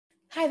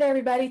Hi there,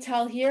 everybody.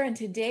 Tal here, and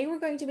today we're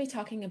going to be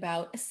talking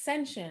about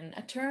ascension,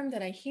 a term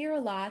that I hear a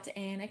lot,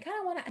 and I kind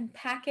of want to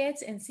unpack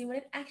it and see what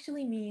it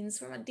actually means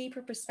from a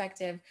deeper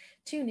perspective.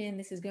 Tune in,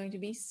 this is going to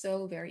be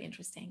so very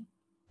interesting.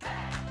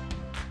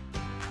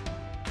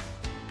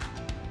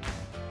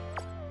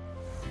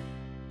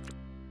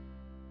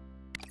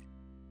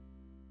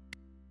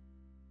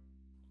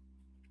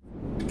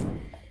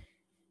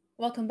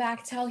 Welcome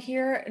back, Tal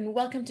here, and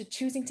welcome to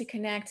Choosing to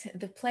Connect,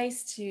 the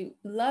place to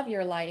love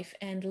your life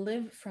and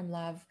live from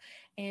love.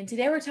 And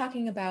today we're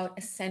talking about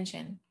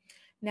ascension.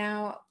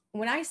 Now,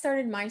 when I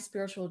started my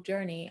spiritual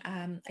journey,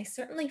 I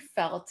certainly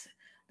felt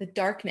the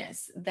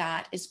darkness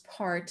that is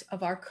part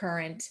of our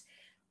current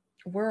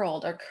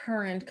world, our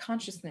current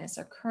consciousness,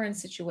 our current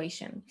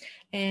situation.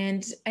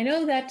 And I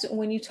know that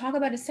when you talk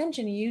about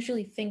ascension, you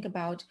usually think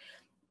about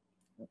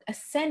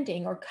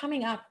ascending or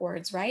coming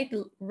upwards, right?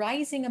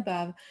 Rising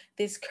above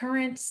this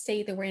current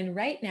state that we're in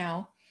right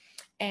now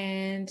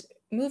and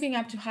moving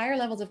up to higher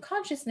levels of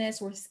consciousness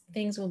where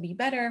things will be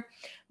better,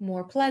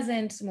 more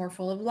pleasant, more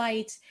full of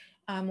light,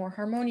 more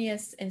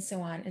harmonious, and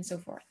so on and so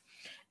forth.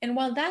 And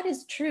while that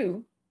is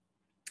true,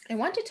 I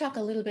want to talk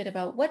a little bit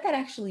about what that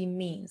actually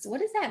means.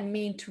 What does that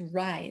mean to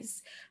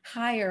rise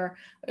higher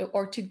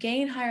or to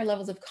gain higher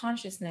levels of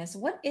consciousness?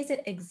 What is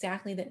it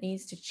exactly that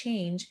needs to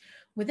change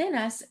within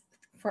us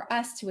for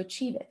us to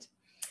achieve it?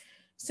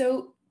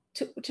 So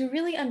to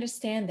really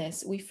understand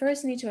this, we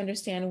first need to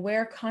understand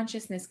where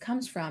consciousness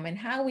comes from and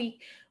how we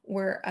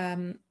were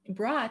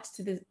brought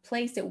to the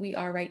place that we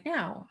are right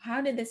now.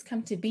 How did this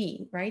come to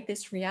be, right?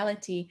 This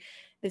reality,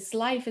 this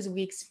life as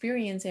we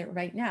experience it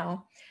right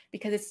now,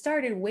 because it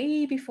started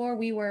way before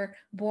we were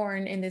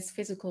born in this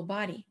physical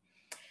body.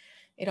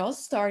 It all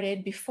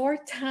started before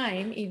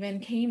time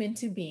even came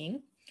into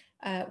being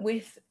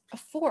with a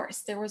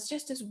force. There was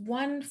just this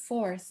one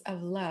force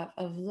of love,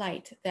 of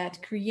light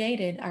that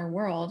created our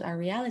world, our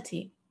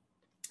reality.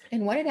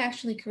 And what it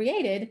actually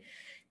created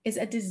is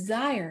a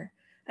desire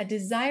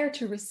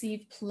to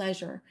receive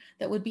pleasure,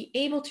 that would be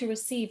able to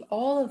receive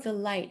all of the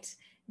light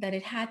that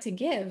it had to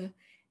give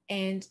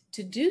and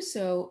to do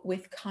so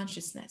with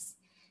consciousness.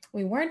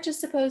 We weren't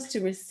just supposed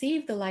to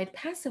receive the light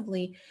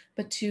passively,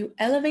 but to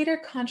elevate our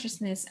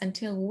consciousness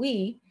until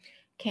we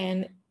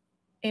can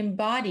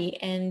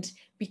embody and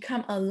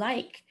become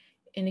alike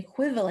in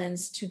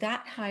equivalence to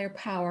that higher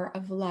power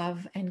of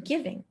love and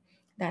giving,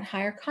 that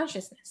higher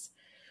consciousness.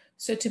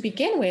 So to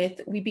begin with,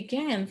 we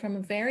began from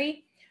a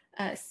very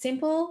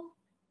simple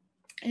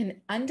and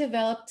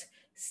undeveloped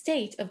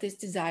state of this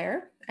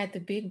desire at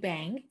the Big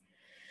Bang.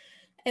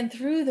 And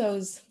through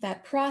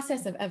that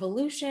process of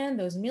evolution,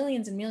 those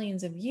millions and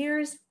millions of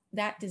years,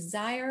 that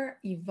desire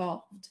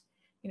evolved,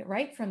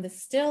 right from the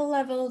still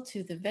level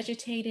to the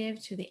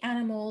vegetative, to the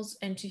animals,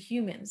 and to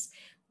humans.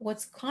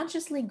 What's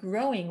consciously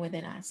growing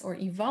within us or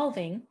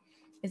evolving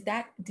is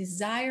that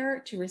desire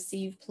to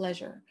receive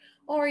pleasure,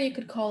 or you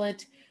could call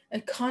it a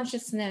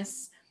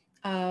consciousness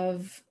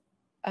of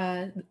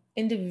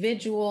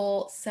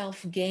individual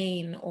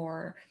self-gain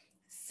or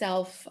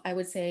I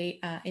would say,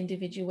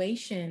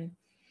 individuation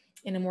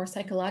in a more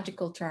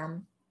psychological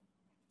term.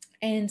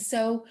 And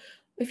so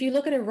if you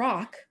look at a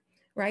rock,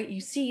 right,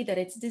 you see that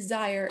its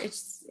desire,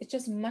 it's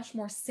just much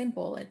more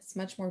simple. It's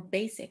much more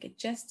basic. It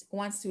just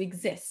wants to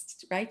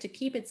exist, right, to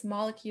keep its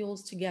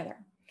molecules together.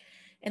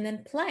 And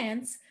then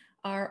plants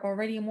are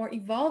already a more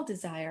evolved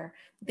desire.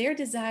 Their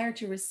desire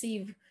to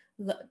receive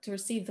the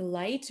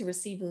light, to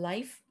receive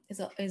life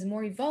is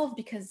more evolved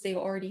because they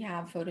already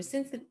have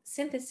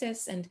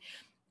photosynthesis and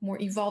more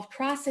evolved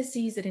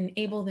processes that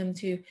enable them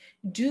to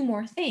do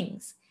more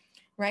things,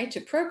 right?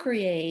 To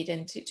procreate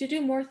and to do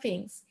more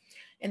things.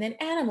 And then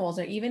animals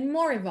are even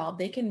more evolved.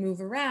 They can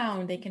move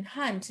around, they can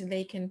hunt,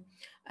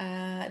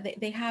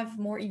 they have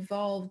more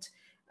evolved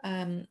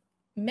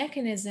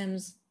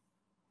mechanisms.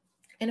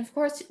 And of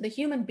course, the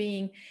human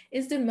being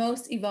is the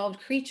most evolved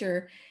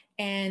creature.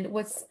 And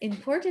what's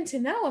important to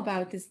know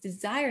about this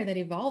desire that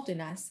evolved in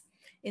us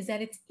is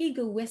that it's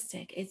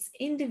egoistic, it's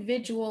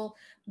individual,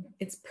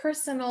 it's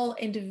personal,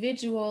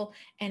 individual,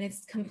 and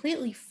it's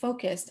completely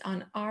focused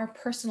on our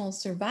personal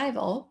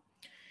survival.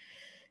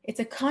 It's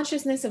a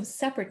consciousness of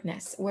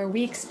separateness where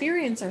we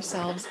experience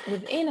ourselves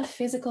within a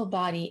physical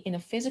body, in a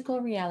physical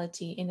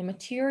reality, in a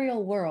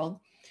material world,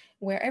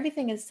 where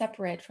everything is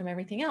separate from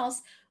everything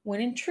else,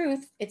 when in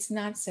truth, it's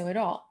not so at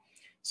all.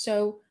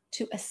 So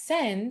to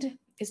ascend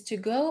is to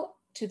go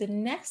to the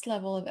next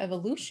level of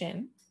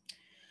evolution,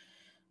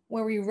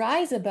 where we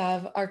rise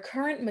above our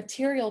current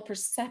material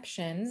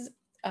perceptions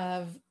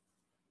of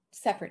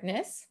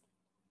separateness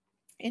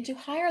into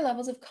higher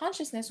levels of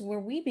consciousness, where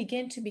we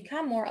begin to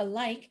become more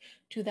alike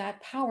to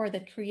that power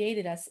that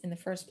created us in the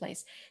first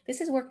place.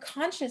 This is where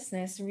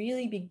consciousness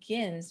really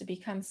begins to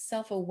become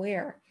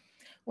self-aware,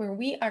 where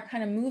we are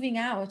kind of moving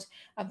out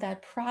of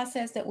that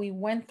process that we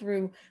went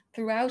through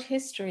throughout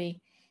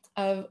history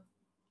of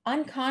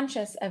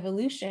unconscious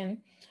evolution,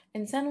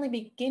 and suddenly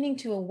beginning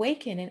to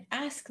awaken and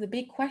ask the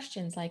big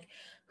questions like,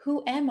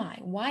 who am I?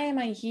 Why am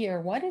I here?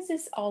 What is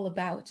this all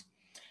about?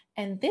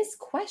 And this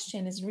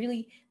question is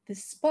really the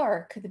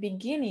spark, the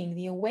beginning,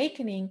 the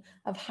awakening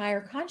of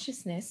higher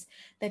consciousness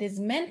that is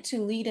meant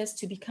to lead us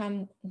to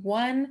become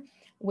one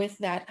with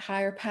that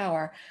higher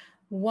power,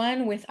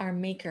 one with our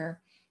maker,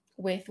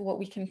 with what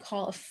we can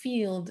call a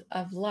field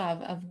of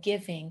love, of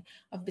giving,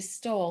 of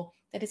bestowal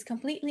that is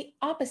completely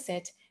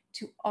opposite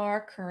to our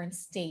current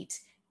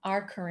state,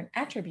 our current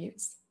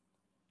attributes.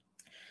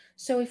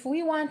 So if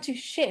we want to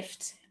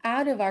shift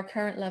out of our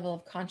current level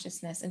of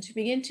consciousness and to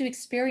begin to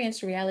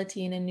experience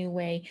reality in a new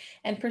way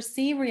and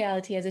perceive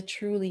reality as it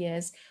truly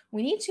is,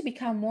 we need to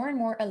become more and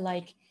more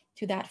alike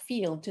to that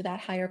field, to that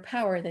higher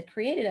power that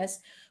created us,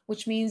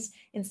 which means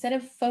instead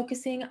of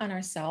focusing on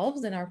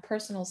ourselves and our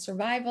personal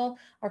survival,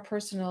 our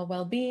personal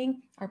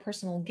well-being, our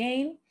personal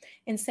gain,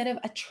 instead of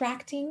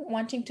attracting,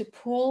 wanting to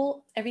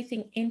pull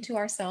everything into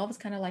ourselves,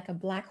 kind of like a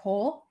black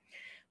hole,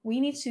 we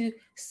need to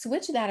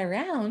switch that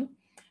around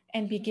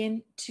and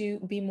begin to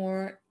be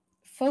more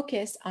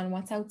focused on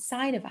what's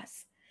outside of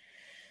us,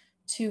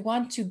 to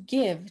want to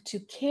give, to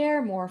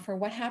care more for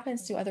what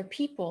happens to other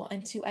people,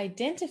 and to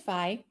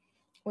identify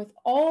with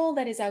all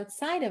that is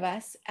outside of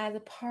us as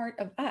a part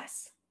of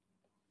us.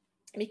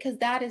 Because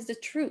that is the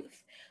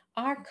truth.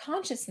 Our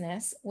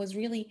consciousness was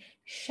really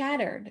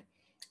shattered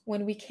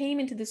when we came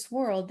into this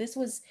world. This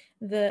was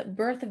the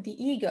birth of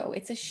the ego.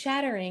 It's a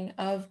shattering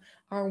of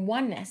our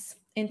oneness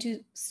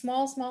into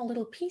small, small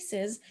little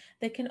pieces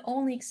that can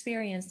only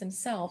experience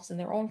themselves in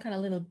their own kind of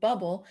little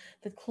bubble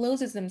that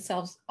closes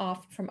themselves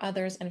off from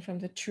others and from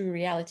the true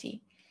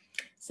reality.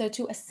 So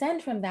to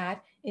ascend from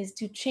that is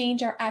to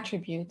change our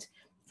attribute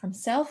from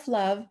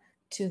self-love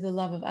to the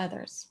love of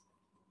others.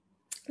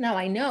 Now,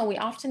 I know we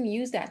often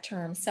use that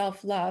term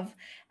self-love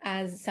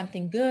as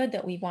something good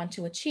that we want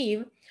to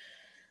achieve,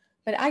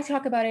 but I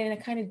talk about it in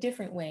a kind of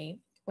different way.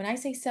 When I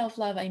say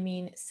self-love, I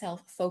mean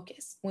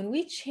self-focus. When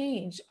we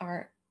change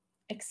our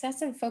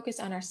excessive focus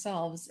on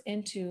ourselves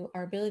into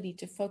our ability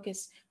to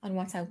focus on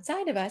what's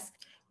outside of us,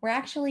 we're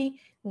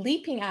actually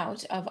leaping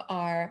out of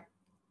our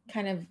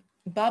kind of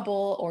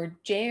bubble or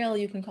jail,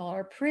 you can call it,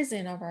 our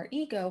prison of our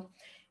ego,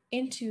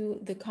 into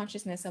the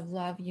consciousness of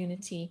love,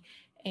 unity,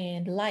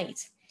 and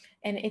light.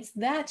 And it's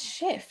that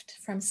shift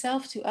from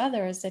self to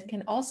others that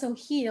can also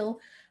heal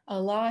a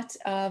lot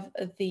of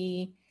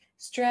the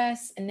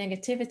stress and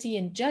negativity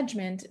and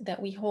judgment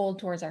that we hold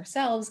towards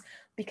ourselves,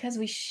 because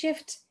we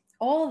shift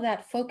all of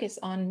that focus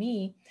on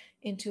me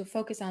into a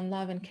focus on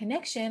love and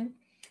connection,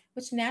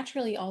 which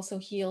naturally also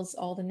heals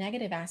all the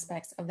negative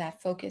aspects of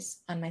that focus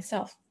on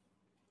myself.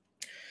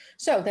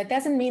 So that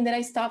doesn't mean that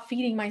I stop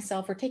feeding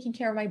myself or taking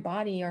care of my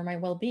body or my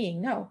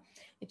well-being. No,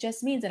 it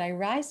just means that I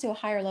rise to a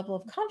higher level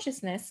of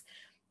consciousness,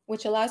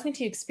 which allows me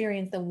to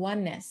experience the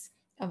oneness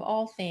of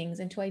all things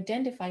and to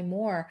identify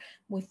more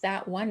with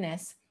that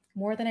oneness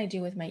more than I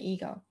do with my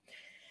ego.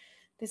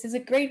 This is a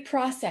great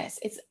process.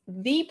 It's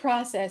the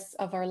process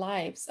of our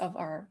lives, of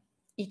our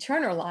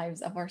eternal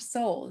lives, of our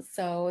souls.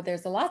 So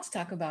there's a lot to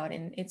talk about,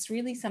 and it's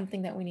really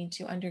something that we need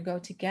to undergo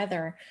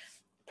together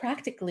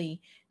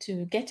practically,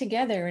 to get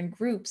together in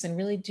groups and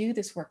really do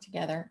this work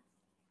together.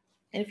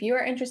 And if you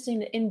are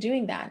interested in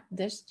doing that,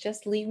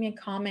 just leave me a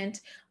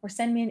comment or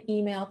send me an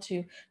email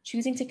to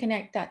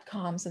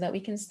choosingtoconnect.com so that we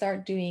can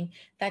start doing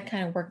that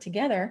kind of work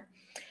together.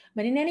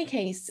 But in any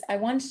case, I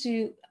wanted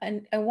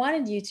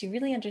you to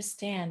really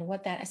understand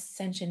what that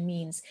ascension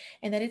means,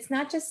 and that it's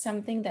not just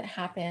something that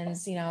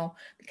happens,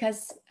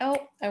 because,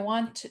 I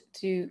want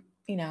to,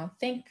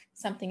 think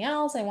something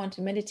else. I want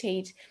to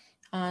meditate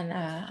on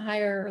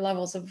higher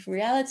levels of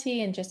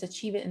reality and just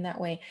achieve it in that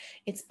way.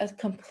 It's a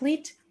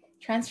complete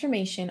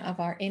transformation of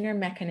our inner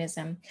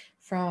mechanism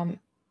from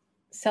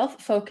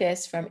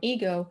self-focus, from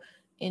ego,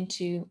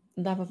 into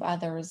love of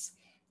others,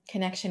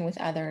 connection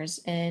with others,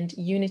 and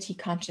unity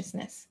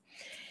consciousness.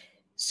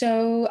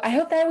 So I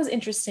hope that was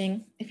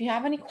interesting. If you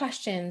have any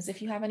questions,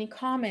 if you have any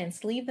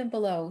comments, leave them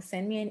below.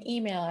 Send me an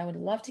email. I would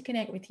love to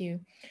connect with you.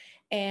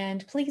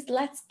 And please,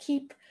 let's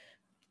keep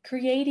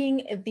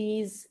creating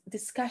these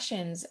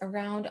discussions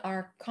around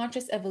our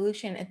conscious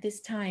evolution at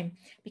this time,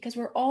 because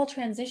we're all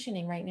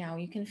transitioning right now.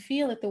 You can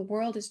feel that the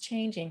world is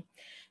changing,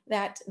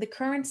 that the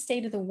current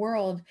state of the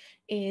world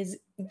is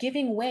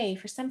giving way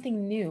for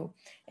something new.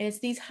 And it's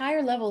these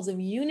higher levels of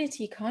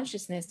unity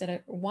consciousness that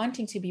are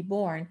wanting to be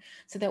born,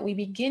 so that we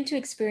begin to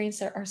experience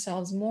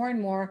ourselves more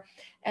and more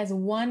as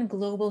one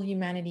global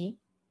humanity,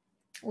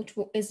 which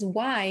is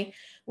why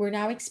we're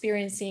now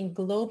experiencing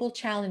global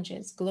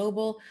challenges,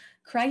 global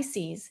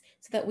crises,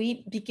 so that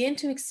we begin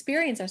to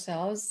experience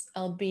ourselves,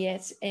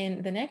 albeit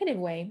in the negative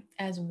way,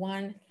 as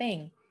one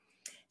thing.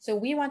 So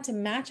we want to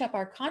match up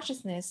our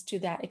consciousness to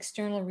that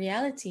external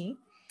reality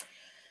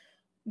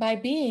by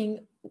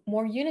being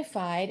more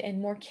unified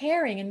and more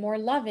caring and more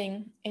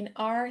loving in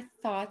our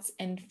thoughts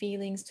and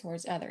feelings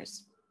towards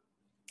others.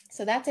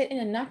 So that's it in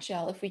a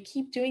nutshell. If we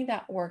keep doing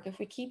that work, if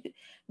we keep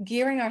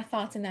gearing our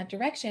thoughts in that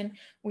direction,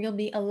 we'll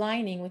be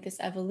aligning with this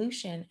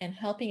evolution and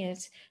helping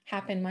it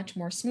happen much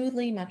more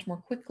smoothly, much more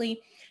quickly,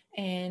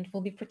 and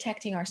we'll be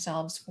protecting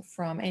ourselves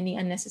from any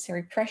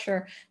unnecessary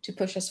pressure to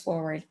push us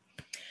forward.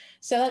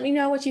 So let me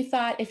know what you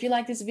thought. If you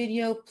like this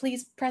video,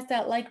 please press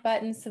that like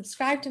button,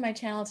 subscribe to my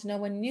channel to know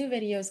when new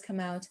videos come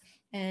out,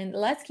 and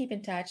let's keep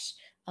in touch.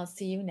 I'll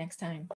see you next time.